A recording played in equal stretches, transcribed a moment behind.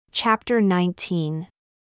Chapter 19.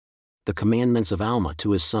 The commandments of Alma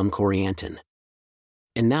to his son Corianton.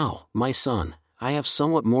 And now, my son, I have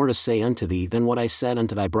somewhat more to say unto thee than what I said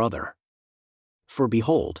unto thy brother. For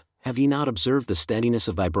behold, have ye not observed the steadiness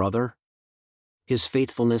of thy brother? His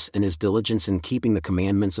faithfulness and his diligence in keeping the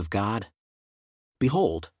commandments of God?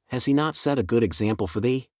 Behold, has he not set a good example for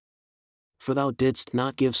thee? For thou didst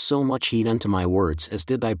not give so much heed unto my words as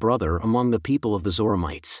did thy brother among the people of the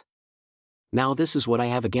Zoramites. Now this is what I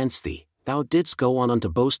have against thee, thou didst go on unto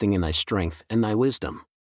boasting in thy strength and thy wisdom.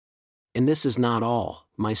 And this is not all,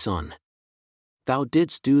 my son. Thou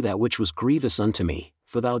didst do that which was grievous unto me,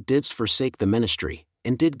 for thou didst forsake the ministry,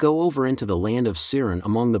 and did go over into the land of Siron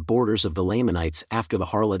among the borders of the Lamanites after the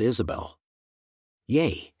harlot Isabel.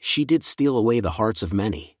 Yea, she did steal away the hearts of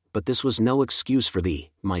many, but this was no excuse for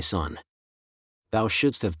thee, my son. Thou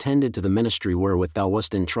shouldst have tended to the ministry wherewith thou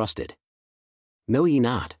wast entrusted. Know ye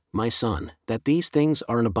not, my son, that these things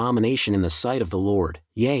are an abomination in the sight of the Lord,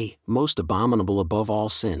 yea, most abominable above all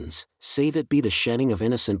sins, save it be the shedding of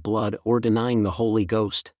innocent blood or denying the Holy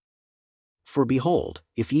Ghost? For behold,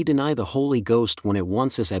 if ye deny the Holy Ghost when it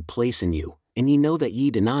once has had place in you, and ye know that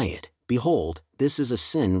ye deny it, behold, this is a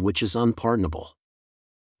sin which is unpardonable.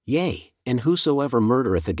 Yea, and whosoever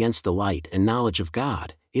murdereth against the light and knowledge of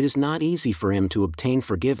God, it is not easy for him to obtain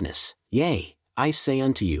forgiveness, yea, I say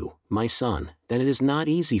unto you, my son, that it is not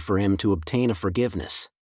easy for him to obtain a forgiveness.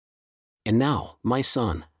 And now, my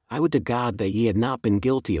son, I would to God that ye had not been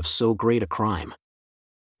guilty of so great a crime.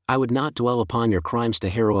 I would not dwell upon your crimes to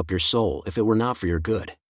harrow up your soul if it were not for your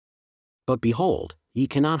good. But behold, ye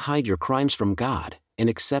cannot hide your crimes from God, and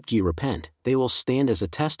except ye repent, they will stand as a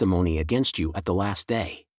testimony against you at the last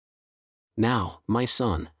day. Now, my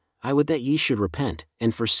son, I would that ye should repent,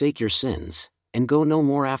 and forsake your sins, and go no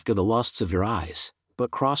more after the lusts of your eyes,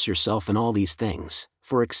 but cross yourself in all these things,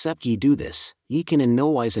 for except ye do this, ye can in no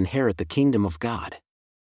wise inherit the kingdom of God.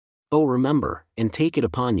 O remember, and take it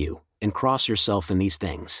upon you, and cross yourself in these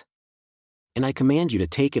things. And I command you to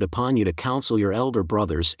take it upon you to counsel your elder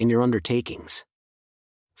brothers in your undertakings.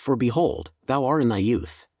 For behold, thou art in thy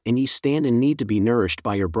youth, and ye stand in need to be nourished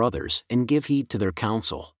by your brothers, and give heed to their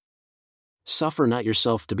counsel. Suffer not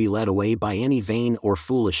yourself to be led away by any vain or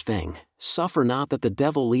foolish thing, suffer not that the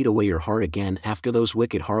devil lead away your heart again after those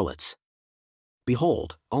wicked harlots.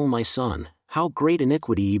 Behold, O my son, how great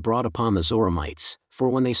iniquity ye brought upon the Zoramites, for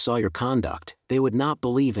when they saw your conduct, they would not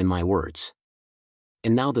believe in my words.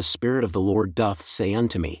 And now the Spirit of the Lord doth say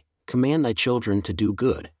unto me, Command thy children to do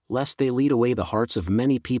good, lest they lead away the hearts of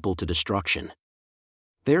many people to destruction.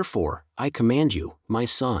 Therefore, I command you, my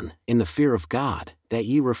son, in the fear of God, that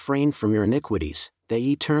ye refrain from your iniquities, that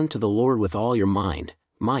ye turn to the Lord with all your mind,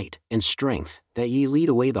 might, and strength, that ye lead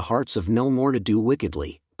away the hearts of no more to do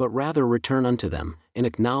wickedly, but rather return unto them, and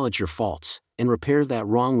acknowledge your faults, and repair that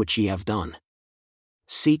wrong which ye have done.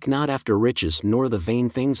 Seek not after riches nor the vain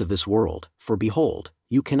things of this world, for behold,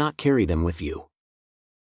 you cannot carry them with you.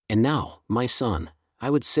 And now, my son,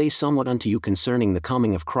 I would say somewhat unto you concerning the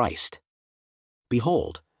coming of Christ.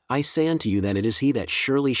 Behold, I say unto you that it is he that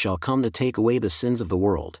surely shall come to take away the sins of the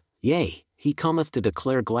world, yea, he cometh to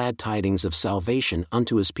declare glad tidings of salvation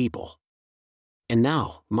unto his people. And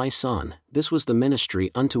now, my son, this was the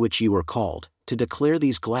ministry unto which ye were called, to declare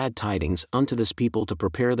these glad tidings unto this people to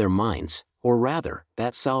prepare their minds, or rather,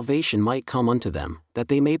 that salvation might come unto them, that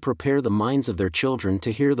they may prepare the minds of their children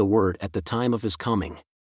to hear the word at the time of his coming.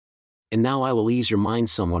 And now I will ease your mind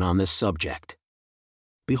somewhat on this subject.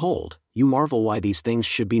 Behold, you marvel why these things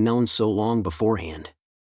should be known so long beforehand.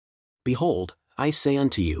 Behold, I say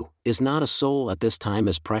unto you, is not a soul at this time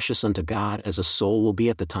as precious unto God as a soul will be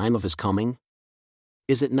at the time of his coming?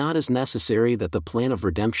 Is it not as necessary that the plan of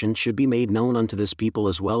redemption should be made known unto this people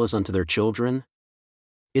as well as unto their children?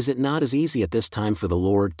 Is it not as easy at this time for the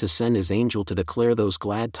Lord to send his angel to declare those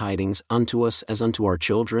glad tidings unto us as unto our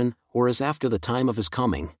children, or as after the time of his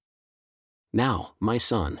coming? Now, my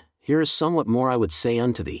son, here is somewhat more I would say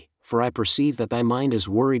unto thee, for I perceive that thy mind is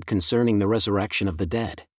worried concerning the resurrection of the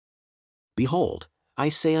dead. Behold, I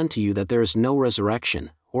say unto you that there is no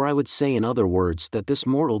resurrection, or I would say in other words that this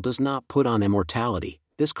mortal does not put on immortality,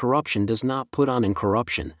 this corruption does not put on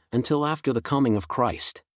incorruption, until after the coming of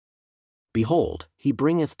Christ. Behold, he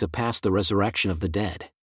bringeth to pass the resurrection of the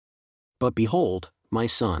dead. But behold, my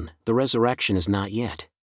son, the resurrection is not yet.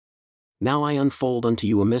 Now I unfold unto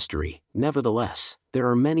you a mystery, nevertheless, there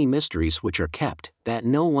are many mysteries which are kept, that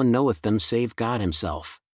no one knoweth them save God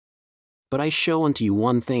himself. But I show unto you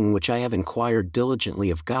one thing which I have inquired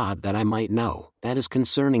diligently of God that I might know, that is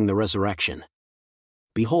concerning the resurrection.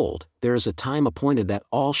 Behold, there is a time appointed that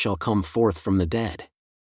all shall come forth from the dead.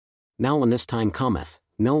 Now when this time cometh,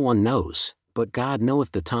 no one knows, but God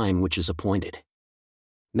knoweth the time which is appointed.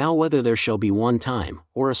 Now whether there shall be one time,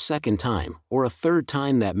 or a second time, or a third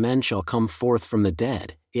time that men shall come forth from the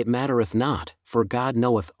dead, it mattereth not, for God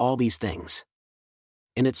knoweth all these things.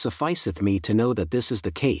 And it sufficeth me to know that this is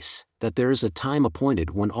the case, that there is a time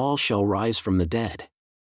appointed when all shall rise from the dead.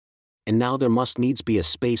 And now there must needs be a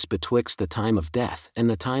space betwixt the time of death and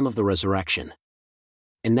the time of the resurrection.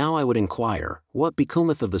 And now I would inquire, what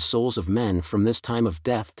becometh of the souls of men from this time of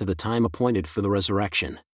death to the time appointed for the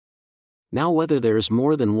resurrection? Now whether there is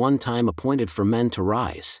more than one time appointed for men to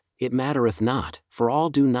rise, it mattereth not, for all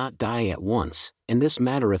do not die at once, and this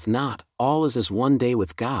mattereth not, all is as one day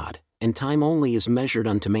with God, and time only is measured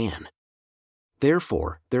unto man.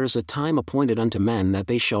 Therefore, there is a time appointed unto men that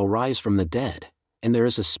they shall rise from the dead, and there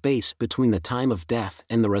is a space between the time of death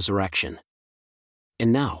and the resurrection.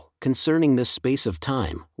 And now, concerning this space of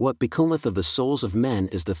time, what becometh of the souls of men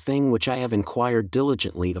is the thing which I have inquired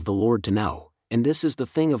diligently of the Lord to know, and this is the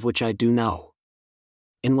thing of which I do know.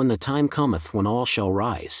 And when the time cometh when all shall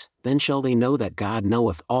rise, then shall they know that God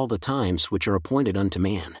knoweth all the times which are appointed unto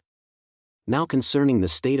man. Now concerning the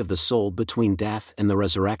state of the soul between death and the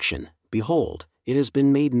resurrection, behold, it has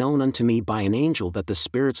been made known unto me by an angel that the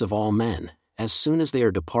spirits of all men, as soon as they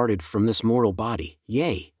are departed from this mortal body,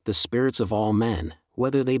 yea, the spirits of all men,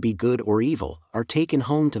 whether they be good or evil, are taken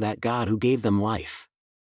home to that God who gave them life.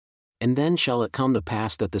 And then shall it come to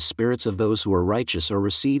pass that the spirits of those who are righteous are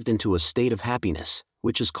received into a state of happiness,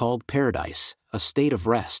 which is called paradise, a state of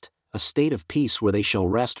rest, a state of peace where they shall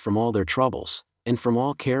rest from all their troubles, and from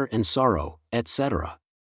all care and sorrow, etc.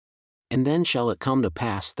 And then shall it come to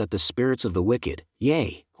pass that the spirits of the wicked,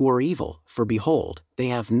 yea, who are evil, for behold, they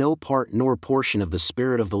have no part nor portion of the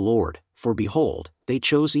Spirit of the Lord, for behold, they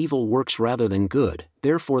chose evil works rather than good,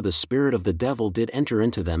 therefore the spirit of the devil did enter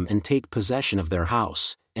into them and take possession of their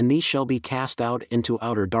house, and these shall be cast out into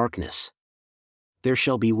outer darkness. There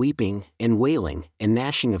shall be weeping, and wailing, and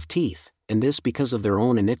gnashing of teeth, and this because of their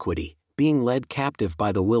own iniquity, being led captive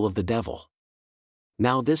by the will of the devil.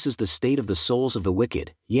 Now this is the state of the souls of the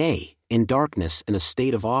wicked, yea, in darkness and a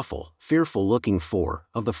state of awful, fearful looking for,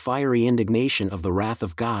 of the fiery indignation of the wrath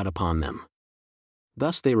of God upon them.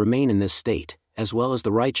 Thus they remain in this state, as well as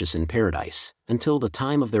the righteous in paradise, until the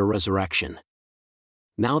time of their resurrection.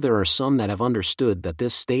 Now there are some that have understood that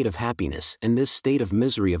this state of happiness and this state of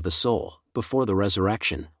misery of the soul, before the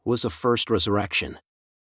resurrection, was a first resurrection.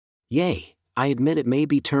 Yea, I admit it may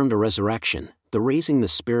be termed a resurrection, the raising the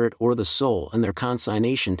spirit or the soul and their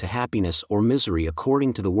consignation to happiness or misery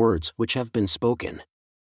according to the words which have been spoken.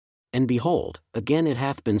 And behold, again it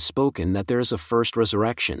hath been spoken that there is a first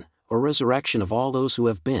resurrection, or resurrection of all those who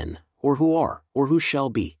have been, or who are, or who shall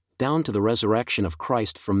be, down to the resurrection of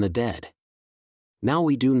Christ from the dead. Now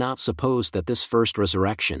we do not suppose that this first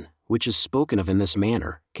resurrection, which is spoken of in this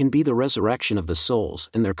manner, can be the resurrection of the souls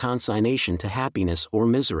and their consignation to happiness or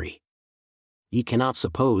misery. Ye cannot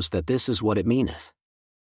suppose that this is what it meaneth.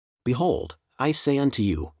 Behold, I say unto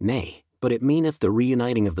you, nay, but it meaneth the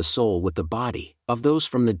reuniting of the soul with the body, of those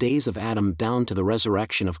from the days of Adam down to the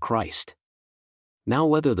resurrection of Christ. Now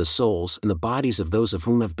whether the souls and the bodies of those of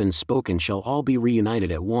whom have been spoken shall all be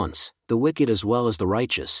reunited at once, the wicked as well as the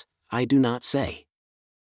righteous, I do not say.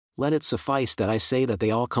 Let it suffice that I say that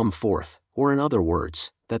they all come forth, or in other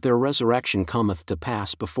words, that their resurrection cometh to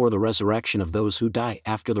pass before the resurrection of those who die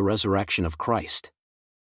after the resurrection of Christ.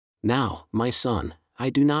 Now, my son, I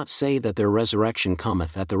do not say that their resurrection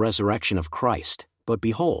cometh at the resurrection of Christ, but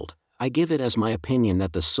behold, I give it as my opinion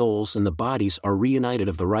that the souls and the bodies are reunited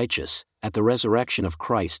of the righteous, at the resurrection of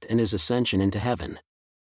Christ and his ascension into heaven.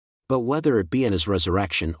 But whether it be at his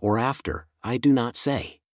resurrection or after, I do not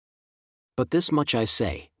say. But this much I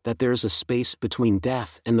say, that there is a space between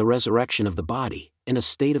death and the resurrection of the body, in a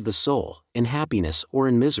state of the soul, in happiness or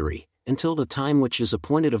in misery, until the time which is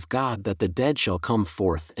appointed of God that the dead shall come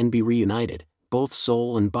forth and be reunited, both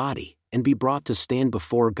soul and body, and be brought to stand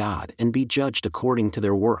before God and be judged according to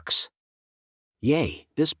their works. Yea,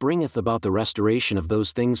 this bringeth about the restoration of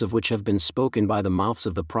those things of which have been spoken by the mouths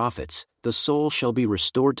of the prophets, the soul shall be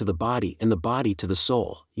restored to the body and the body to the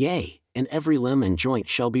soul, yea, and every limb and joint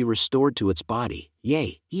shall be restored to its body,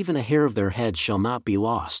 yea, even a hair of their heads shall not be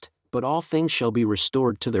lost, but all things shall be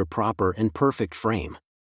restored to their proper and perfect frame.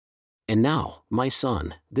 And now, my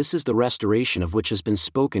son, this is the restoration of which has been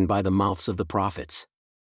spoken by the mouths of the prophets.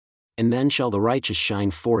 And then shall the righteous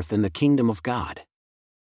shine forth in the kingdom of God.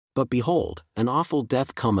 But behold, an awful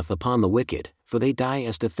death cometh upon the wicked, for they die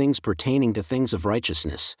as to things pertaining to things of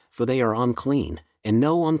righteousness, for they are unclean, and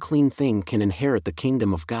no unclean thing can inherit the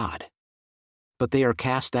kingdom of God. But they are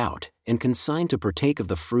cast out, and consigned to partake of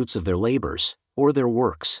the fruits of their labors, or their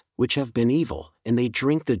works, which have been evil, and they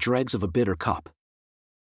drink the dregs of a bitter cup.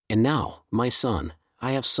 And now, my son,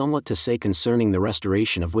 I have somewhat to say concerning the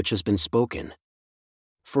restoration of which has been spoken.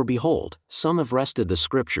 For behold, some have wrested the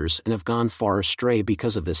Scriptures and have gone far astray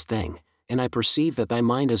because of this thing, and I perceive that thy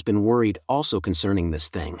mind has been worried also concerning this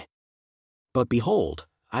thing. But behold,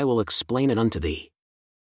 I will explain it unto thee.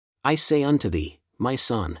 I say unto thee, my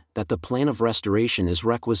son, that the plan of restoration is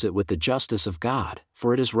requisite with the justice of God,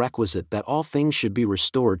 for it is requisite that all things should be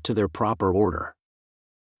restored to their proper order.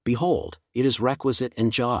 Behold, it is requisite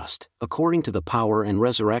and just, according to the power and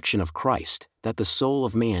resurrection of Christ, that the soul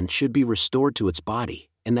of man should be restored to its body,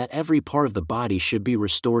 and that every part of the body should be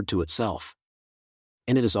restored to itself.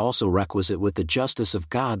 And it is also requisite with the justice of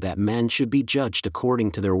God that men should be judged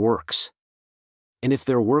according to their works. And if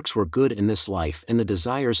their works were good in this life and the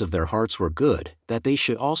desires of their hearts were good, that they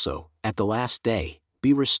should also, at the last day,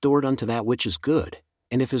 be restored unto that which is good,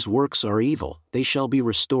 and if his works are evil, they shall be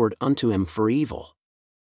restored unto him for evil.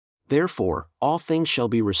 Therefore, all things shall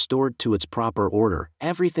be restored to its proper order,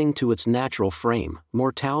 everything to its natural frame,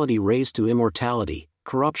 mortality raised to immortality,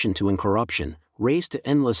 corruption to incorruption, raised to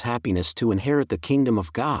endless happiness to inherit the kingdom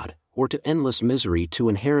of God, or to endless misery to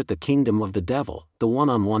inherit the kingdom of the devil, the one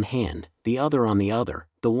on one hand, the other on the other,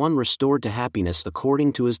 the one restored to happiness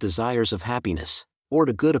according to his desires of happiness, or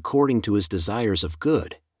to good according to his desires of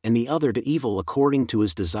good, and the other to evil according to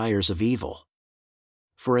his desires of evil.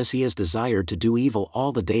 For as he has desired to do evil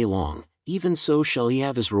all the day long, even so shall he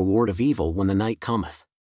have his reward of evil when the night cometh.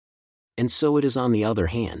 And so it is on the other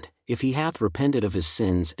hand, if he hath repented of his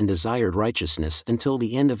sins and desired righteousness until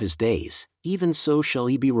the end of his days, even so shall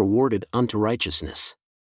he be rewarded unto righteousness.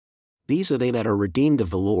 These are they that are redeemed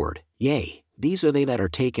of the Lord, yea, these are they that are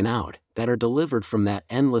taken out, that are delivered from that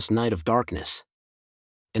endless night of darkness.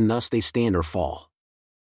 And thus they stand or fall.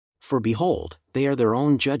 For behold, they are their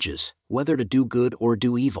own judges, whether to do good or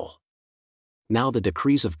do evil. Now the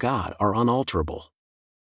decrees of God are unalterable.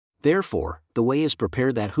 Therefore, the way is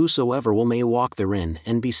prepared that whosoever will may walk therein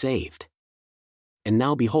and be saved. And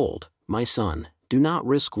now behold, my son, do not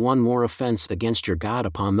risk one more offense against your God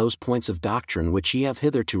upon those points of doctrine which ye have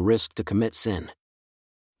hitherto risked to commit sin.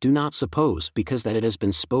 Do not suppose because that it has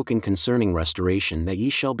been spoken concerning restoration that ye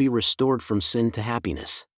shall be restored from sin to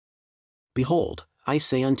happiness. Behold, I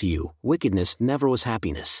say unto you, wickedness never was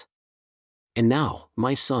happiness. And now,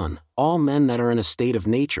 my son, all men that are in a state of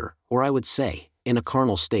nature, or I would say, in a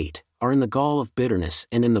carnal state, are in the gall of bitterness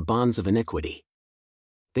and in the bonds of iniquity.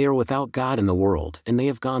 They are without God in the world, and they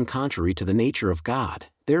have gone contrary to the nature of God,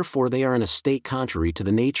 therefore they are in a state contrary to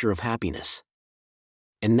the nature of happiness.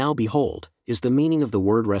 And now behold, is the meaning of the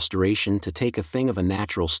word restoration to take a thing of a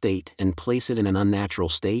natural state and place it in an unnatural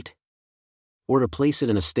state? Or to place it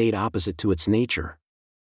in a state opposite to its nature?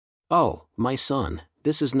 Oh, my son,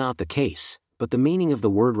 this is not the case, but the meaning of the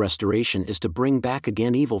word restoration is to bring back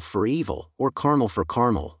again evil for evil, or carnal for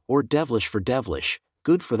carnal, or devilish for devilish,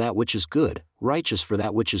 good for that which is good, righteous for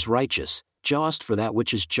that which is righteous, just for that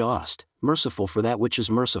which is just, merciful for that which is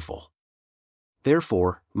merciful.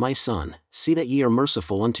 Therefore, my son, see that ye are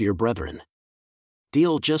merciful unto your brethren.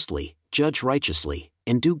 Deal justly, judge righteously,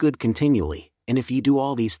 and do good continually, and if ye do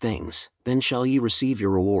all these things, then shall ye receive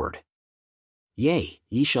your reward. Yea,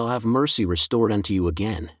 ye shall have mercy restored unto you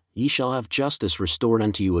again, ye shall have justice restored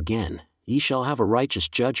unto you again, ye shall have a righteous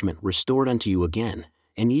judgment restored unto you again,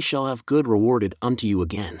 and ye shall have good rewarded unto you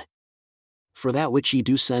again. For that which ye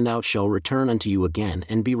do send out shall return unto you again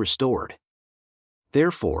and be restored.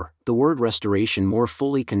 Therefore, the word restoration more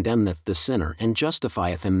fully condemneth the sinner and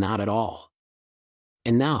justifieth him not at all.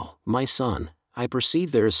 And now, my son, I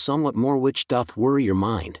perceive there is somewhat more which doth worry your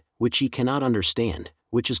mind, which ye cannot understand,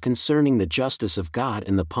 which is concerning the justice of God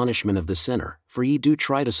in the punishment of the sinner, for ye do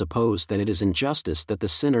try to suppose that it is injustice that the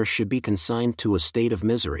sinner should be consigned to a state of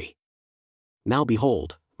misery. Now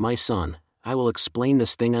behold, my son, I will explain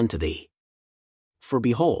this thing unto thee. For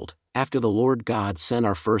behold, after the Lord God sent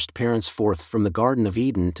our first parents forth from the Garden of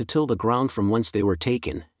Eden to till the ground from whence they were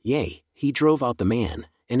taken, yea, he drove out the man,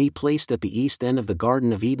 and he placed at the east end of the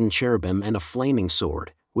Garden of Eden cherubim and a flaming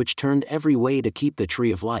sword, which turned every way to keep the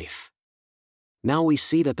tree of life. Now we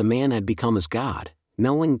see that the man had become as God,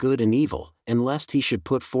 knowing good and evil, and lest he should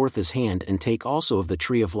put forth his hand and take also of the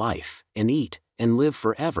tree of life, and eat, and live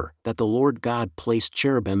forever, that the Lord God placed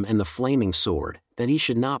cherubim and the flaming sword, that he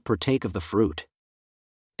should not partake of the fruit.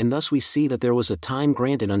 And thus we see that there was a time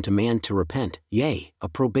granted unto man to repent, yea, a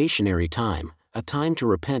probationary time, a time to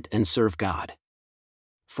repent and serve God.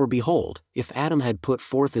 For behold, if Adam had put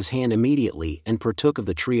forth his hand immediately and partook of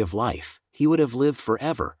the tree of life, he would have lived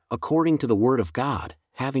forever, according to the word of God,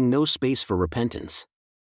 having no space for repentance.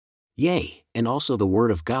 Yea, and also the word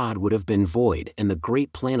of God would have been void, and the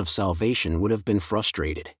great plan of salvation would have been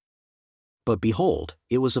frustrated. But behold,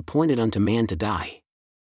 it was appointed unto man to die.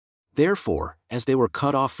 Therefore, as they were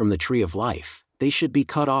cut off from the tree of life, they should be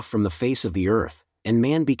cut off from the face of the earth, and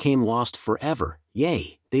man became lost forever,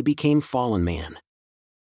 yea, they became fallen man.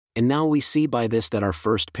 And now we see by this that our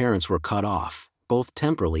first parents were cut off, both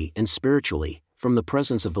temporally and spiritually, from the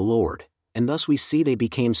presence of the Lord, and thus we see they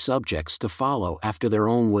became subjects to follow after their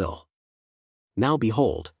own will. Now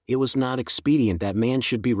behold, it was not expedient that man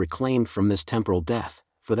should be reclaimed from this temporal death,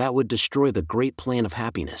 for that would destroy the great plan of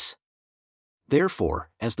happiness. Therefore,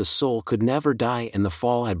 as the soul could never die and the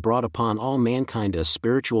fall had brought upon all mankind a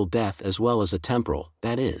spiritual death as well as a temporal,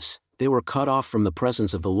 that is, they were cut off from the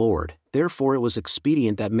presence of the Lord, therefore it was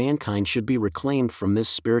expedient that mankind should be reclaimed from this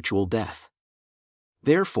spiritual death.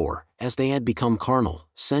 Therefore, as they had become carnal,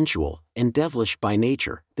 sensual, and devilish by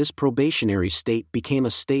nature, this probationary state became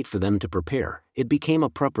a state for them to prepare, it became a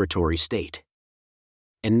preparatory state.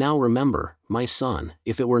 And now remember, my son,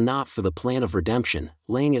 if it were not for the plan of redemption,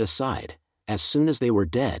 laying it aside, as soon as they were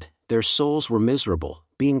dead, their souls were miserable,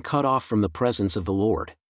 being cut off from the presence of the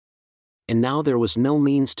Lord. And now there was no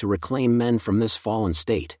means to reclaim men from this fallen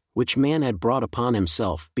state, which man had brought upon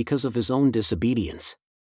himself because of his own disobedience.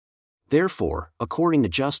 Therefore, according to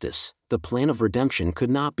justice, the plan of redemption could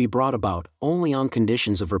not be brought about only on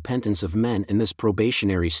conditions of repentance of men in this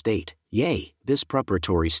probationary state, yea, this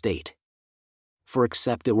preparatory state. For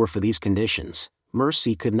except it were for these conditions,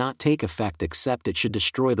 mercy could not take effect except it should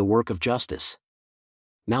destroy the work of justice.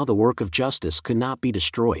 Now the work of justice could not be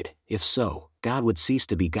destroyed, if so, God would cease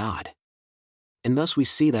to be God. And thus we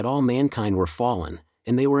see that all mankind were fallen,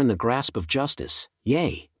 and they were in the grasp of justice,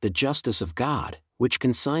 yea, the justice of God, which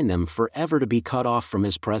consigned them forever to be cut off from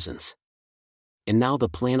his presence. And now the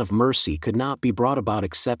plan of mercy could not be brought about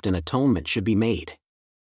except an atonement should be made.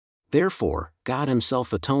 Therefore, God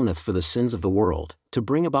himself atoneth for the sins of the world, to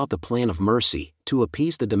bring about the plan of mercy, to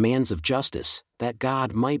appease the demands of justice, that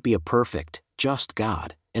God might be a perfect, just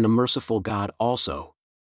God, and a merciful God also.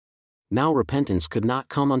 Now repentance could not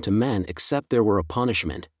come unto men except there were a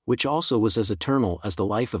punishment, which also was as eternal as the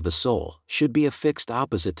life of the soul, should be affixed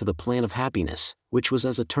opposite to the plan of happiness, which was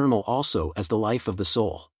as eternal also as the life of the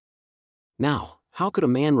soul. Now, how could a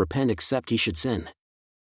man repent except he should sin?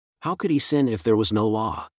 How could he sin if there was no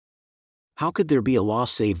law? How could there be a law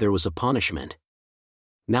save there was a punishment?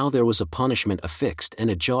 Now there was a punishment affixed and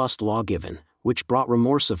a just law given, which brought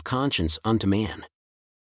remorse of conscience unto man.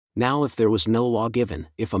 Now if there was no law given,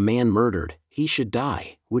 if a man murdered, he should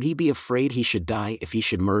die, would he be afraid he should die if he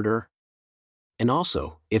should murder? And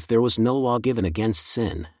also, if there was no law given against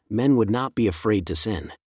sin, men would not be afraid to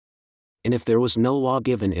sin. And if there was no law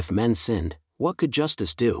given if men sinned, what could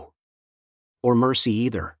justice do? Or mercy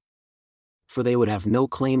either? For they would have no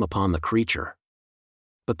claim upon the creature.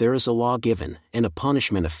 But there is a law given, and a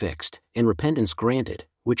punishment affixed, and repentance granted,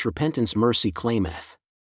 which repentance mercy claimeth.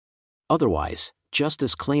 Otherwise,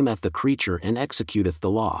 justice claimeth the creature and executeth the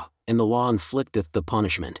law, and the law inflicteth the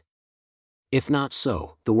punishment. If not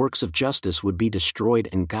so, the works of justice would be destroyed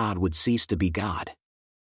and God would cease to be God.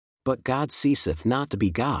 But God ceaseth not to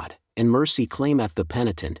be God, and mercy claimeth the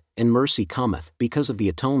penitent, and mercy cometh because of the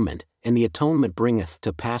atonement, and the atonement bringeth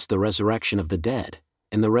to pass the resurrection of the dead,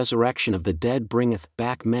 and the resurrection of the dead bringeth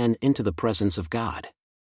back men into the presence of God.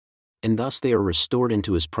 And thus they are restored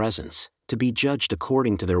into his presence, to be judged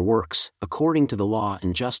according to their works, according to the law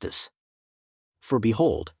and justice. For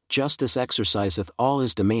behold, justice exerciseth all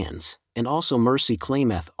his demands, and also mercy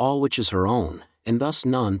claimeth all which is her own, and thus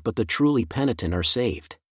none but the truly penitent are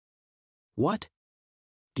saved. What?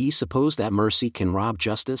 Do ye suppose that mercy can rob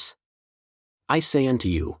justice? I say unto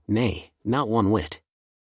you, nay, not one whit.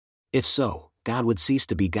 If so, God would cease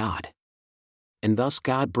to be God. And thus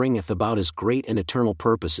God bringeth about his great and eternal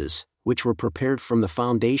purposes, which were prepared from the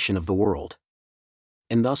foundation of the world.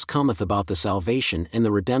 And thus cometh about the salvation and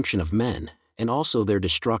the redemption of men, and also their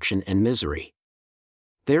destruction and misery.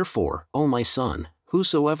 Therefore, O my son,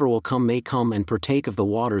 whosoever will come may come and partake of the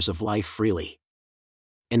waters of life freely.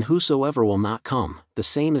 And whosoever will not come, the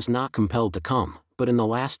same is not compelled to come, but in the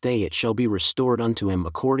last day it shall be restored unto him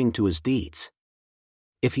according to his deeds.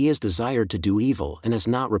 If he has desired to do evil and has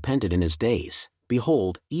not repented in his days,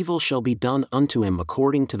 behold, evil shall be done unto him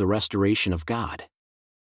according to the restoration of God.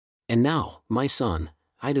 And now, my son,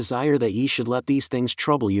 I desire that ye should let these things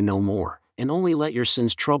trouble you no more, and only let your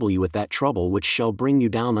sins trouble you with that trouble which shall bring you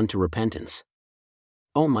down unto repentance.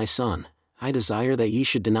 O my son, I desire that ye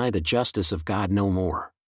should deny the justice of God no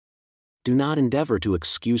more. Do not endeavor to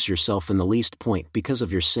excuse yourself in the least point because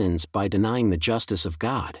of your sins by denying the justice of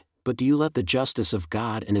God, but do you let the justice of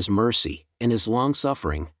God and his mercy, and his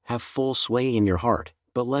long-suffering, have full sway in your heart,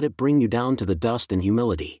 but let it bring you down to the dust in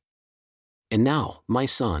humility. And now, my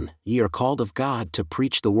son, ye are called of God to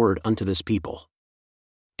preach the word unto this people.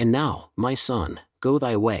 And now, my son, go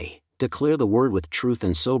thy way, declare the word with truth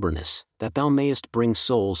and soberness, that thou mayest bring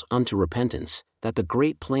souls unto repentance, that the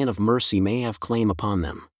great plan of mercy may have claim upon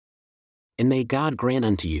them. And may God grant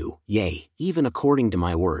unto you, yea, even according to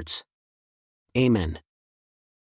my words. Amen.